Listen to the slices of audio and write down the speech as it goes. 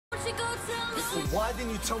Why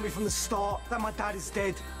didn't you tell me from the start that my dad is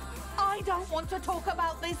dead? I don't want to talk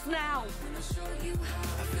about this now.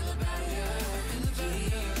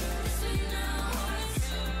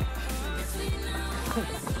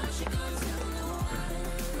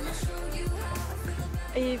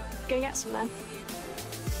 Are you going to get some then?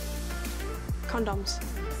 Condoms?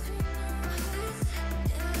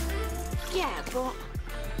 Yeah, but...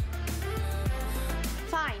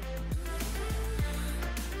 Fine.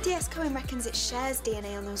 DS Cohen reckons it shares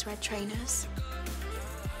DNA on those red trainers.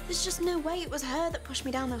 There's just no way it was her that pushed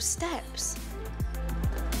me down those steps.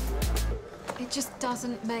 It just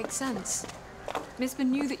doesn't make sense. Misbah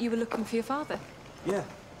knew that you were looking for your father. Yeah.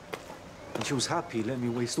 And she was happy letting me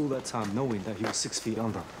waste all that time knowing that he was 6 feet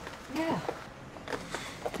under. Yeah.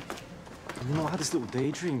 And you know, I had this little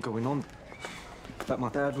daydream going on that my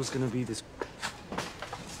dad was gonna be this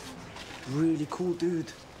really cool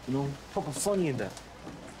dude, you know, proper funny in that.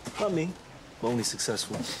 Not me, but only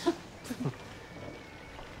successful.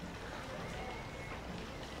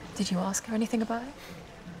 Did you ask her anything about it?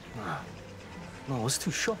 Nah. No, I was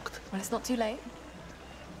too shocked. Well, it's not too late.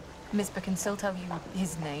 Misbah can still tell you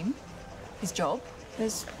his name, his job.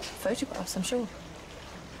 There's photographs, I'm sure.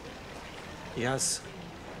 Yes.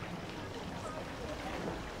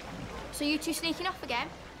 So you two sneaking off again?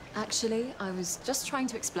 Actually, I was just trying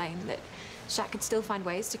to explain that Shaq could still find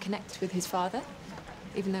ways to connect with his father,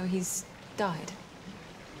 even though he's died.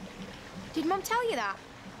 Did Mum tell you that?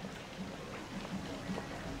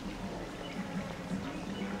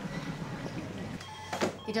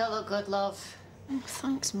 You don't look good, love. Oh,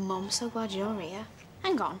 thanks, Mum. So glad you're here.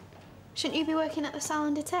 Hang on. Shouldn't you be working at the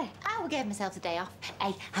salon de thé? I will give myself a day off.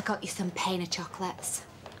 Hey, I got you some pain of chocolates.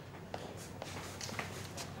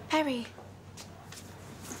 Harry.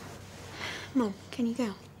 Mum, can you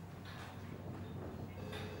go?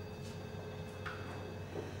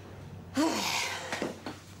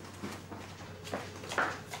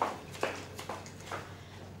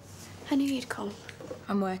 I knew you'd come.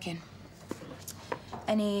 I'm working.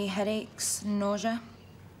 Any headaches, nausea?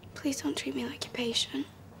 Please don't treat me like your patient.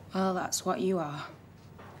 Well, that's what you are.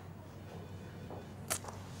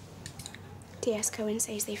 DS Cohen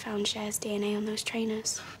says they found Cher's DNA on those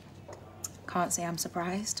trainers. Can't say I'm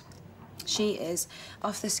surprised. She is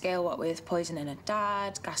off the scale, what with poisoning her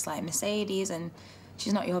dad, gaslighting Mercedes, and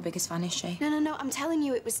she's not your biggest fan, is she? No, I'm telling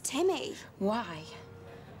you, it was Timmy. Why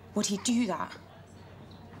would he do that?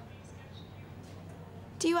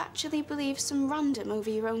 Do you actually believe some random over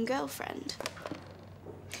your own girlfriend?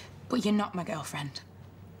 But you're not my girlfriend.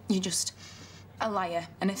 You're just a liar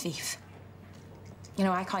and a thief. You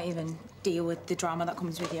know, I can't even deal with the drama that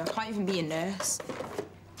comes with you. I can't even be a nurse.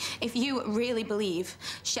 If you really believe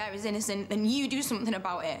Cher is innocent, then you do something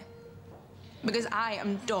about it. Because I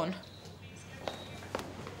am done.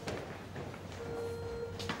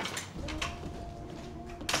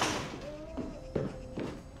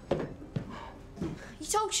 You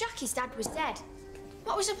told Shaq his dad was dead.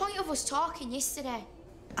 What was the point of us talking yesterday?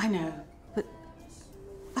 I know, but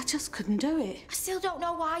I just couldn't do it. I still don't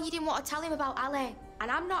know why you didn't want to tell him about Ali.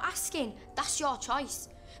 And I'm not asking, that's your choice.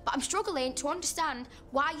 But I'm struggling to understand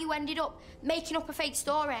why you ended up making up a fake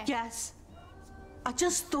story. Yes. I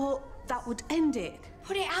just thought that would end it.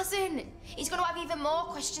 But it hasn't. He's going to have even more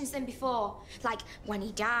questions than before. Like, when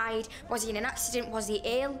he died, was he in an accident, was he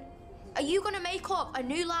ill? Are you going to make up a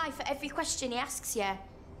new lie for every question he asks you?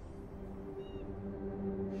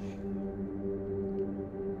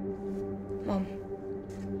 Mum,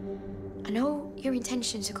 I know your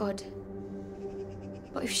intentions are good.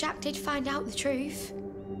 But if Shaq did find out the truth,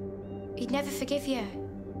 he'd never forgive you.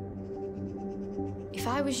 If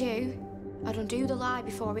I was you, I'd undo the lie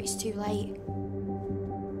before it's too late.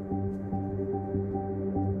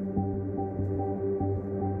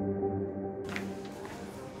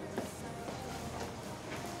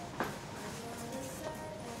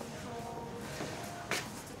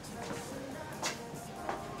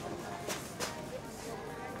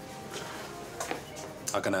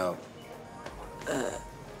 How can I help?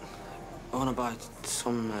 I want to buy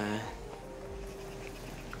some,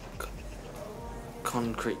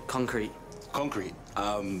 concrete. Concrete?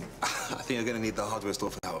 I think you're gonna need the hardware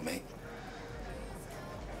store for that one, mate.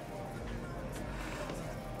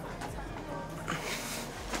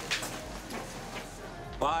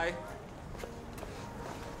 Bye.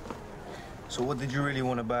 So what did you really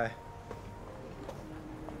want to buy?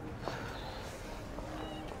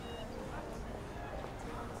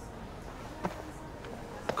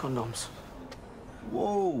 Condoms.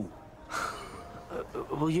 Whoa!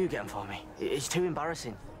 Will you get them for me? It's too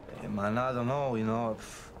embarrassing. Hey, man, I don't know, you know.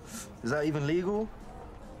 Is that even legal?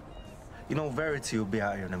 You know, Verity will be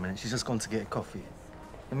out here in a minute. She's just gone to get a coffee.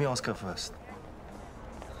 Let me ask her first.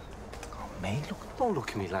 Oh, mate, don't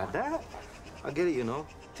look at me like that. I get it, you know,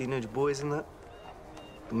 teenage boys and that.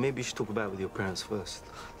 But maybe you should talk about it with your parents first.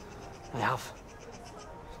 I have.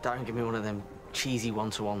 Darren give me one of them cheesy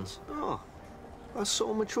one-to-ones. Oh, that's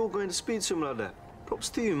so mature going to speak to him like that. Props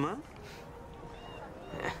to you, man.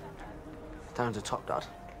 Yeah. Darren's a top dad.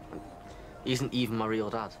 He isn't even my real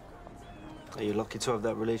dad. Hey, you're lucky to have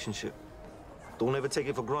that relationship. Don't ever take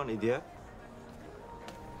it for granted, yeah?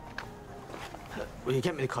 Will you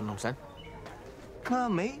get me the condoms then? Nah,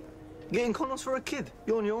 mate. Getting condoms for a kid.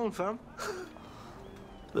 You're on your own, fam.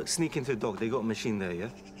 Look, sneak into the dog. They got a machine there, yeah?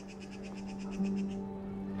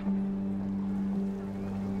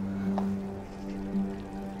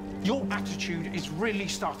 Your attitude is really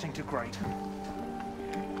starting to grate.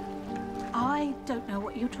 I don't know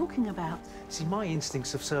what you're talking about. See, my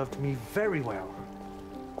instincts have served me very well.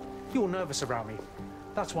 You're nervous around me.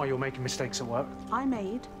 That's why you're making mistakes at work. I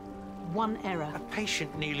made one error. A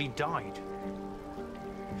patient nearly died.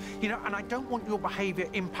 You know, and I don't want your behaviour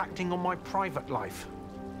impacting on my private life.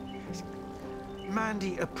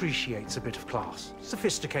 Mandy appreciates a bit of class.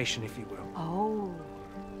 Sophistication, if you will. Oh.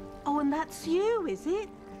 Oh, and that's you, is it?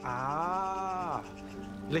 Ah.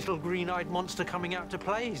 Little green-eyed monster coming out to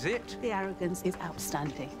play, is it? The arrogance is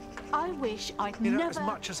outstanding. I wish I'd You know, never... as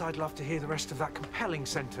much as I'd love to hear the rest of that compelling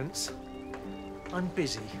sentence, I'm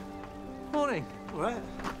busy. Morning. All right.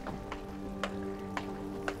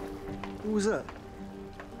 Who was that?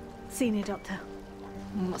 Senior doctor.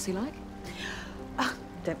 What's he like?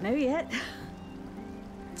 Don't know yet.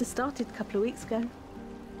 Just started a couple of weeks ago.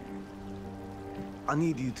 I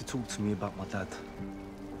need you to talk to me about my dad.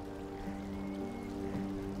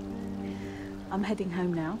 I'm heading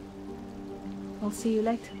home now. I'll see you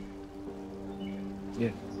later.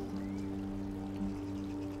 Yeah.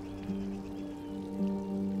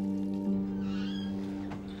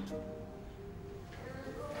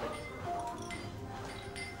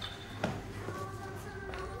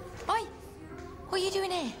 Oi! What are you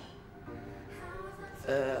doing here?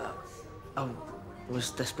 I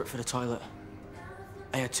was desperate for the toilet.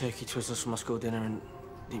 I had turkey twizzlers for my school dinner and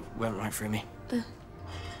they went right through me.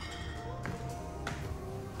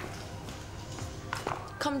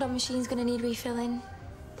 Condom machine's gonna need refilling.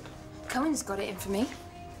 Cohen's got it in for me.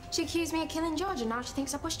 She accused me of killing George and now she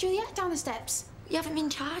thinks I pushed Juliet down the steps. You haven't been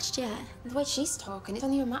charged yet. The way she's talking, it's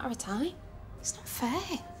only a matter of time. It's not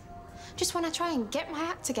fair. Just when I try and get my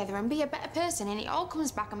act together and be a better person and it all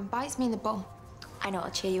comes back and bites me in the bum. I know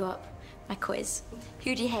what'll cheer you up. My quiz.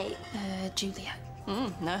 Who do you hate? Juliet.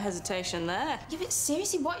 No hesitation there. Yeah, but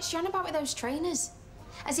seriously, what's she on about with those trainers?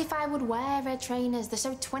 As if I would wear red trainers. They're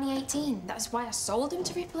so 2018. That's why I sold them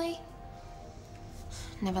to Ripley.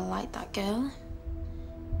 Never liked that girl.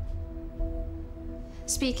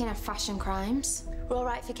 Speaking of fashion crimes. We're all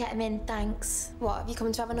right for ketamine, thanks. What, have you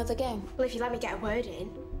come to have another go? Well, if you let me get a word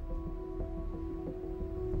in.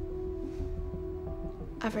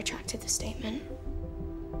 I've retracted the statement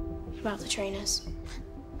about the trainers.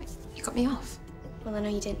 You got me off. Well, I know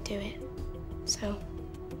you didn't do it, so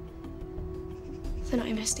they're not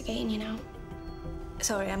investigating you now.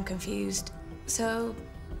 Sorry, I'm confused. So,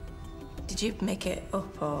 did you make it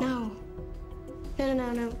up, or...? No.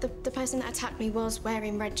 No. The person that attacked me was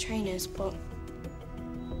wearing red trainers, but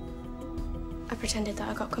I pretended that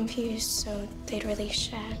I got confused so they'd release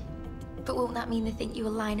Cher. But won't that mean they think you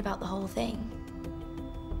were lying about the whole thing?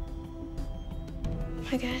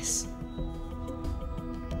 I guess.